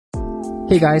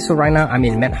Hey guys, so right now I'm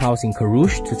in Madhouse in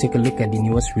Carouge to take a look at the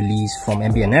newest release from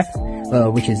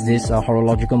MB&F, which is this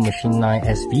Horological Machine N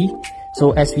SV.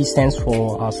 So SV stands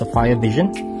for Sapphire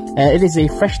Vision. It is a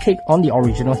fresh take on the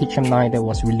original HM9 that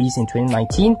was released in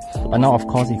 2019, but now of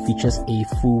course it features a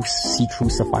full see-through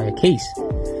sapphire case.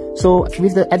 So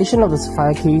with the addition of the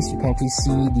sapphire case, you can actually see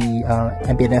the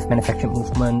MB&F manufactured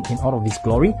movement in all of its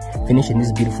glory, finished in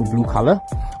this beautiful blue color.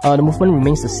 The movement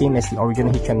remains the same as the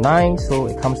original HM9, so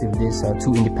it comes with this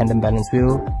two independent balance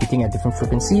wheel beating at different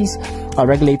frequencies,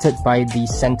 regulated by the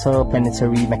center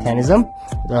planetary mechanism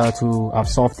to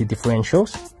solve the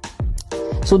differentials.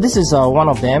 So this is one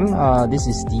of them. This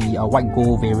is the white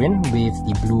gold variant with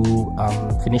the blue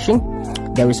finishing.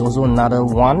 There is also another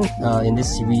one in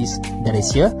this series that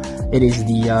is here. It is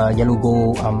the yellow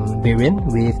gold variant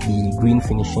with the green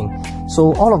finishing.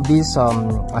 So all of these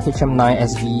HM9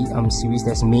 SV series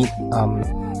that's made,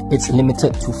 it's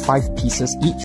limited to 5 pieces each.